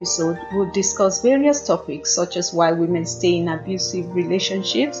episode, we'll discuss various topics such as why women stay in abusive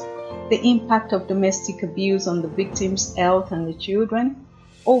relationships, the impact of domestic abuse on the victim's health and the children,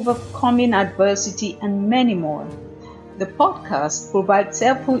 overcoming adversity, and many more. The podcast provides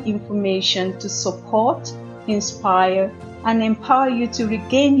helpful information to support, inspire, and empower you to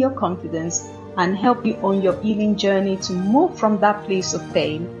regain your confidence and help you on your healing journey to move from that place of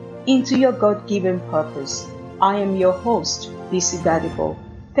pain into your God-given purpose. I am your host, Bisi Gbadebo.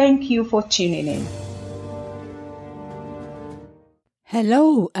 Thank you for tuning in.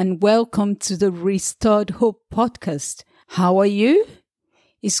 Hello and welcome to the Restored Hope podcast. How are you?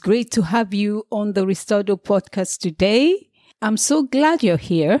 It's great to have you on the Restored Hope podcast today. I'm so glad you're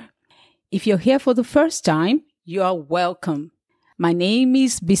here. If you're here for the first time, you are welcome. My name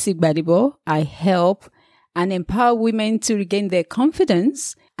is Bisi Gbadebo. I help and empower women to regain their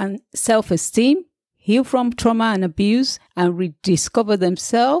confidence and self-esteem, heal from trauma and abuse, and rediscover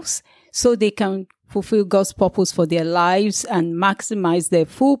themselves so they can fulfill God's purpose for their lives and maximize their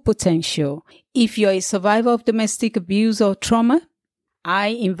full potential. If you're a survivor of domestic abuse or trauma, I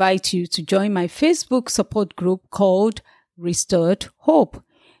invite you to join my Facebook support group called Restored Hope.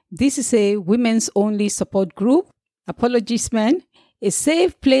 This is a women's only support group. Apologies, men. A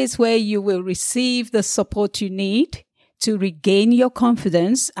safe place where you will receive the support you need to regain your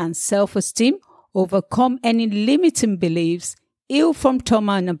confidence and self-esteem, overcome any limiting beliefs, heal from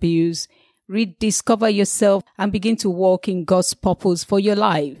trauma and abuse, rediscover yourself, and begin to walk in God's purpose for your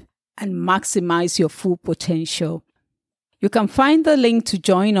life and maximize your full potential. You can find the link to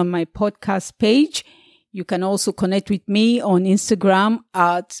join on my podcast page. You can also connect with me on Instagram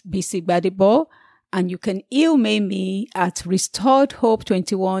at Bisi Gbadebo, and you can email me at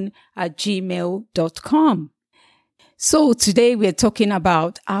restoredhope21@gmail.com. So today we're talking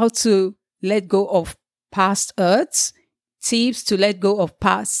about how to let go of past hurts, tips to let go of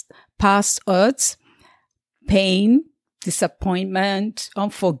past hurts, pain, disappointment,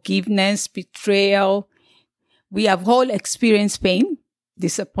 unforgiveness, betrayal. We have all experienced pain,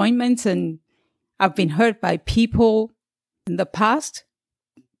 disappointments, and have been hurt by people in the past.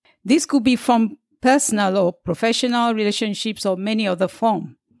 This could be from personal or professional relationships or many other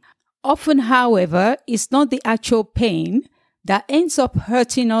forms. Often, however, it's not the actual pain that ends up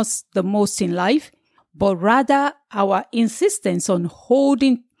hurting us the most in life, but rather our insistence on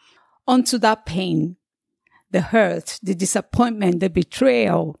holding onto that pain, the hurt, the disappointment, the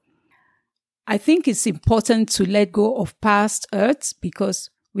betrayal. I think it's important to let go of past hurts because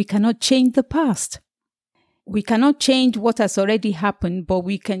we cannot change the past. We cannot change what has already happened, but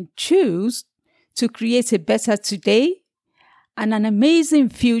we can choose to create a better today and an amazing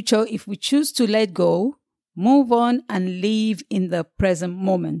future if we choose to let go, move on, and live in the present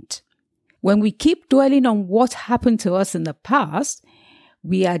moment. When we keep dwelling on what happened to us in the past,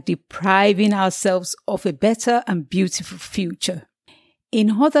 we are depriving ourselves of a better and beautiful future.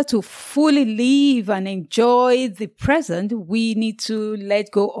 In order to fully live and enjoy the present, we need to let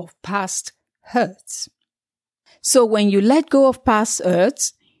go of past hurts. So when you let go of past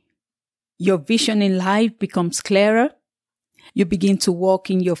hurts, your vision in life becomes clearer. You begin to walk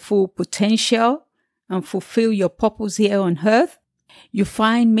in your full potential and fulfill your purpose here on earth. You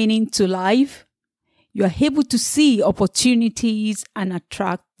find meaning to life. You are able to see opportunities and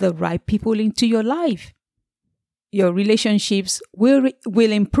attract the right people into your life. Your relationships will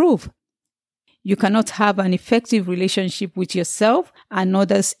improve. You cannot have an effective relationship with yourself and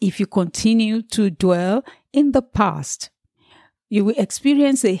others if you continue to dwell in the past. You will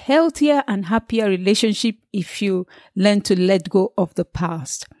experience a healthier and happier relationship if you learn to let go of the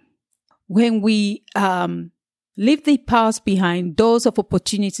past. When we leave the past behind, doors of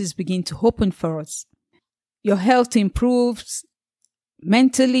opportunities begin to open for us. Your health improves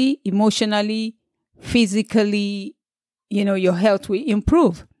mentally, emotionally, physically. Your health will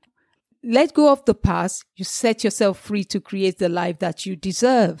improve. Let go of the past. You set yourself free to create the life that you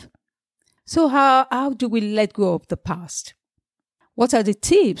deserve. So how do we let go of the past? What are the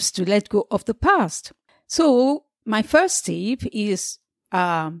tips to let go of the past? So my first tip is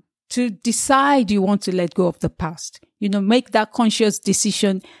to decide you want to let go of the past. Make that conscious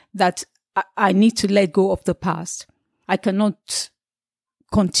decision that I need to let go of the past. I cannot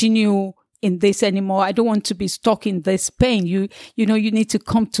continue in this anymore. I don't want to be stuck in this pain. You need to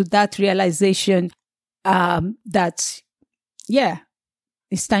come to that realization that,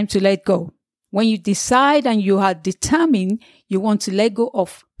 it's time to let go. When you decide and you are determined you want to let go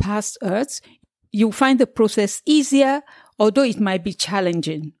of past hurts, you'll find the process easier, although it might be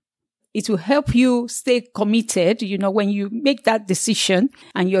challenging. It will help you stay committed. When you make that decision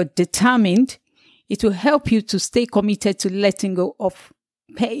and you're determined, it will help you to stay committed to letting go of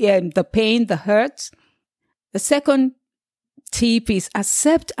the pain, the hurt. The second tip is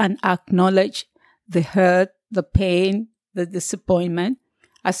accept and acknowledge the hurt, the pain, the disappointment.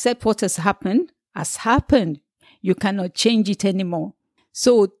 Accept what has happened. You cannot change it anymore.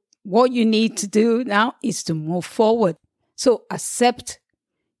 So what you need to do now is to move forward. So accept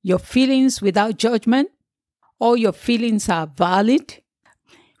your feelings without judgment. All your feelings are valid.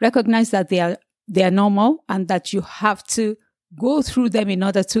 Recognize that they are normal and that you have to go through them in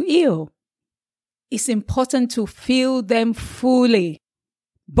order to heal. It's important to feel them fully.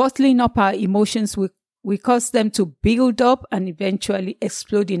 Bottling up our emotions will cause them to build up and eventually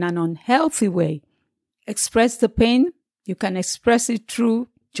explode in an unhealthy way. Express the pain. You can express it through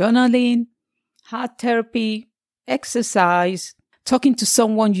journaling, art therapy, exercise, talking to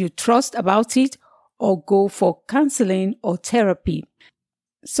someone you trust about it, or go for counseling or therapy.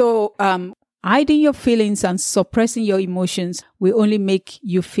 So, hiding your feelings and suppressing your emotions will only make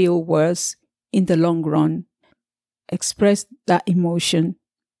you feel worse in the long run. Express that emotion.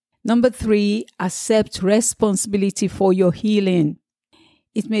 Number 3, accept responsibility for your healing.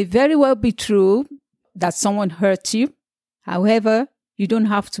 It may very well be true that someone hurt you. However, you don't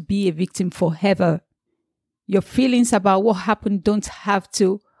have to be a victim forever. Your feelings about what happened don't have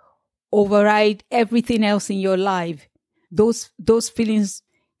to override everything else in your life. Those feelings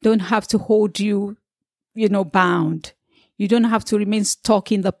don't have to hold you, bound. You don't have to remain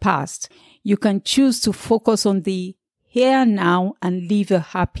stuck in the past. You can choose to focus on the here and now and live a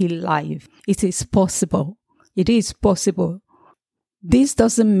happy life. It is possible. It is possible. This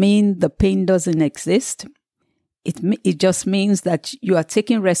doesn't mean the pain doesn't exist. It just means that you are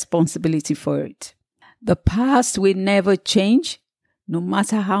taking responsibility for it. The past will never change, no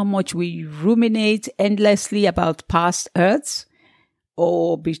matter how much we ruminate endlessly about past hurts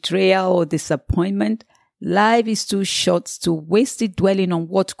or betrayal or disappointment. Life is too short to waste it dwelling on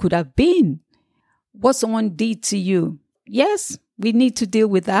what could have been, what someone did to you. Yes, we need to deal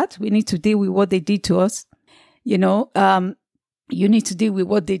with that. We need to deal with what they did to us. You need to deal with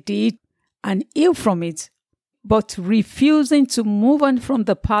what they did and heal from it. But refusing to move on from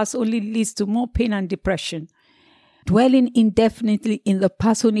the past only leads to more pain and depression. Dwelling indefinitely in the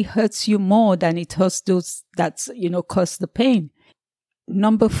past only hurts you more than it hurts those that, cause the pain.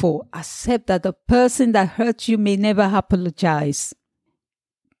 Number 4, accept that the person that hurt you may never apologize.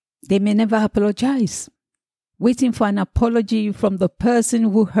 They may never apologize. Waiting for an apology from the person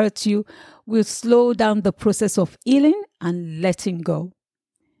who hurt you will slow down the process of healing and letting go.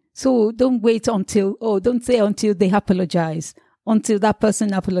 So don't say until they apologize, until that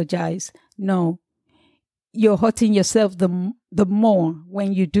person apologize. No, you're hurting yourself the more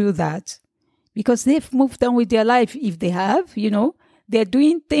when you do that, because they've moved on with their life. If they have, they're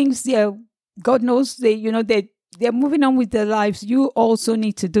doing things. God knows they're moving on with their lives. You also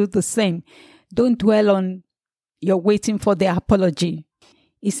need to do the same. Don't dwell on you're waiting for the apology.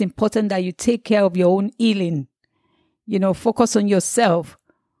 It's important that you take care of your own healing. Focus on yourself,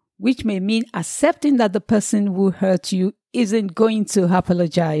 which may mean accepting that the person who hurt you isn't going to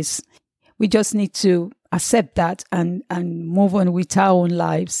apologize. We just need to accept that and move on with our own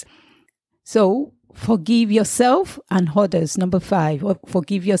lives. So forgive yourself and others. Number 5,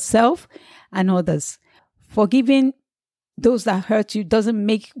 forgive yourself and others. Forgiving those that hurt you doesn't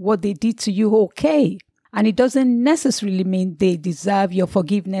make what they did to you okay. And it doesn't necessarily mean they deserve your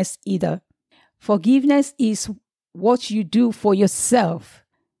forgiveness either. Forgiveness is what you do for yourself.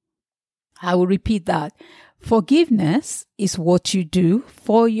 I will repeat that. Forgiveness is what you do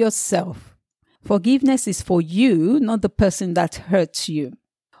for yourself. Forgiveness is for you, not the person that hurts you.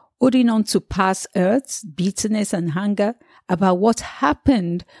 Holding on to past hurts, bitterness, and anger about what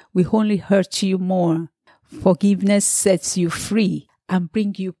happened will only hurt you more. Forgiveness sets you free and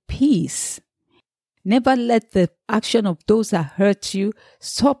brings you peace. Never let the action of those that hurt you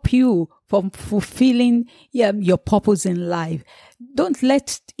stop you from fulfilling your purpose in life. Don't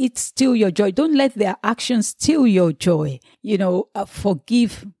let it steal your joy. Don't let their actions steal your joy.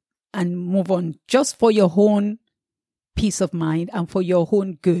 Forgive and move on just for your own peace of mind and for your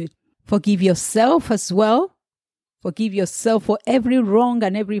own good. Forgive yourself as well. Forgive yourself for every wrong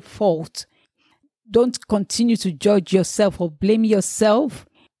and every fault. Don't continue to judge yourself or blame yourself.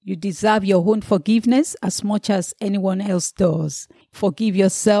 You deserve your own forgiveness as much as anyone else does. Forgive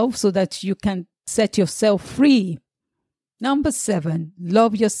yourself so that you can set yourself free. Number 7,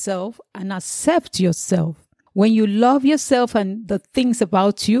 love yourself and accept yourself. When you love yourself and the things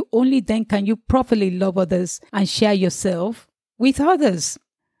about you, only then can you properly love others and share yourself with others.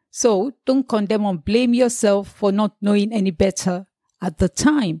 So don't condemn or blame yourself for not knowing any better at the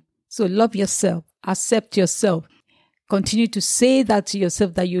time. So love yourself, accept yourself. Continue to say that to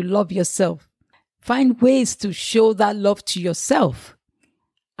yourself, that you love yourself. Find ways to show that love to yourself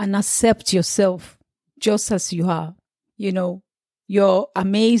and accept yourself just as you are. You're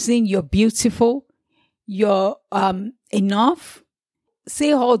amazing, you're beautiful, you're enough.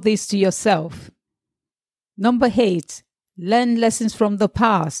 Say all this to yourself. Number 8, learn lessons from the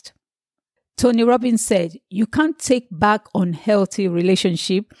past. Tony Robbins said, you can't take back unhealthy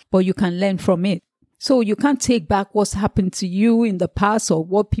relationship, but you can learn from it. So you can't take back what's happened to you in the past or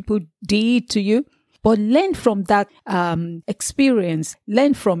what people did to you, but learn from that experience.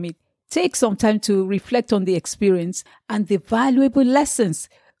 Learn from it. Take some time to reflect on the experience and the valuable lessons.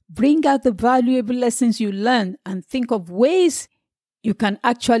 Bring out the valuable lessons you learn and think of ways you can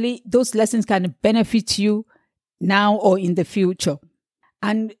those lessons can benefit you now or in the future.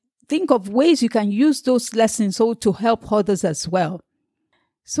 And think of ways you can use those lessons to help others as well.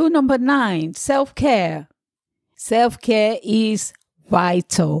 So number 9, self-care. Self-care is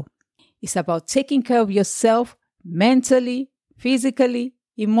vital. It's about taking care of yourself mentally, physically,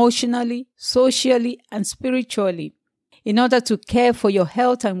 emotionally, socially, and spiritually. In order to care for your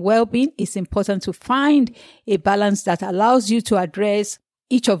health and well-being, it's important to find a balance that allows you to address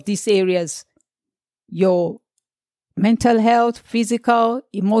each of these areas. Your mental health, physical,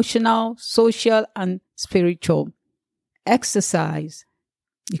 emotional, social, and spiritual. Exercise.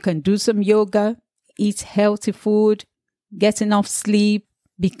 You can do some yoga, eat healthy food, get enough sleep,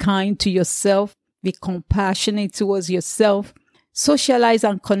 be kind to yourself, be compassionate towards yourself, socialize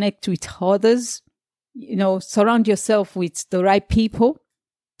and connect with others, surround yourself with the right people,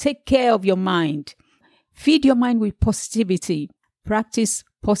 take care of your mind, feed your mind with positivity, practice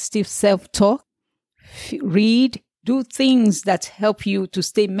positive self-talk, read, do things that help you to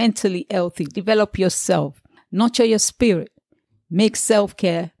stay mentally healthy, develop yourself, nurture your spirit. Make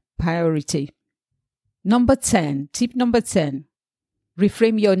self-care priority. Tip number 10,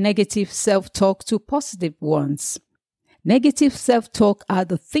 reframe your negative self-talk to positive ones. Negative self-talk are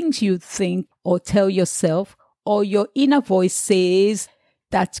the things you think or tell yourself or your inner voice says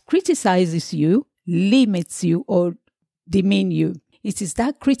that criticizes you, limits you, or demean you. It is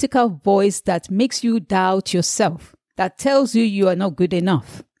that critical voice that makes you doubt yourself, that tells you you are not good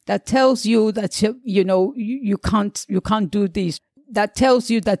enough, that tells you that you can't do this, that tells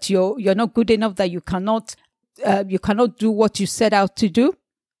you that you're not good enough, that you cannot do what you set out to do.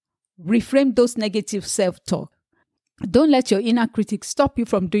 Reframe those negative self-talk. Don't let your inner critic stop you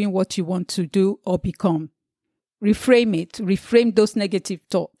from doing what you want to do or become. Reframe it. Reframe those negative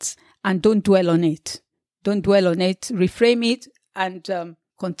thoughts and don't dwell on it. Don't dwell on it. Reframe it and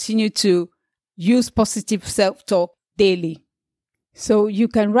continue to use positive self-talk daily. So you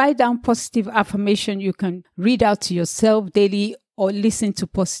can write down positive affirmation. You can read out to yourself daily or listen to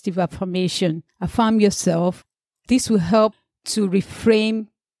positive affirmation. Affirm yourself. This will help to reframe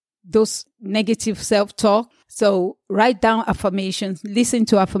those negative self-talk. So write down affirmations, listen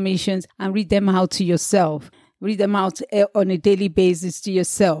to affirmations, and read them out to yourself. Read them out on a daily basis to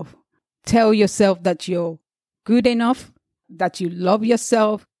yourself. Tell yourself that you're good enough, that you love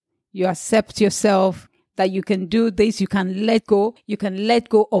yourself, you accept yourself, that you can do this, you can let go. You can let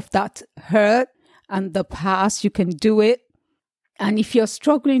go of that hurt and the past. You can do it. And if you're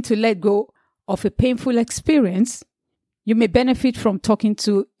struggling to let go of a painful experience, you may benefit from talking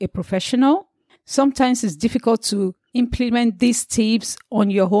to a professional. Sometimes it's difficult to implement these tips on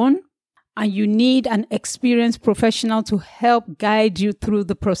your own, and you need an experienced professional to help guide you through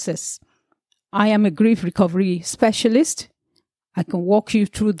the process. I am a grief recovery specialist. I can walk you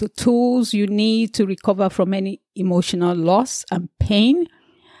through the tools you need to recover from any emotional loss and pain.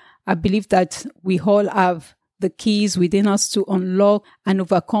 I believe that we all have the keys within us to unlock and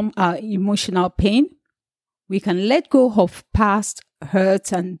overcome our emotional pain. We can let go of past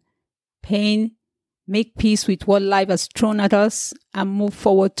hurt and pain, make peace with what life has thrown at us, and move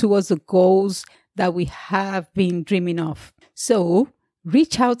forward towards the goals that we have been dreaming of. So,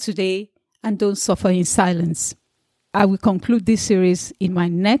 reach out today and don't suffer in silence. I will conclude this series in my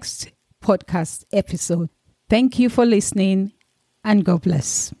next podcast episode. Thank you for listening, and God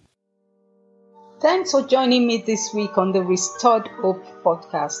bless. Thanks for joining me this week on the Restored Hope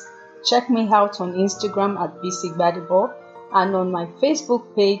podcast. Check me out on Instagram at BCBadibo and on my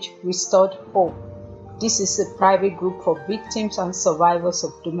Facebook page, Restored Hope. This is a private group for victims and survivors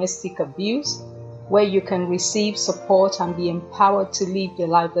of domestic abuse, where you can receive support and be empowered to live the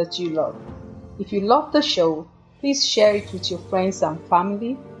life that you love. If you love the show, please share it with your friends and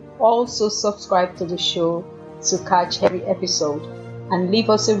family. Also subscribe to the show to catch every episode, and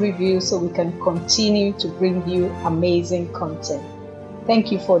leave us a review so we can continue to bring you amazing content.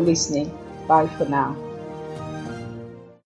 Thank you for listening. Bye for now.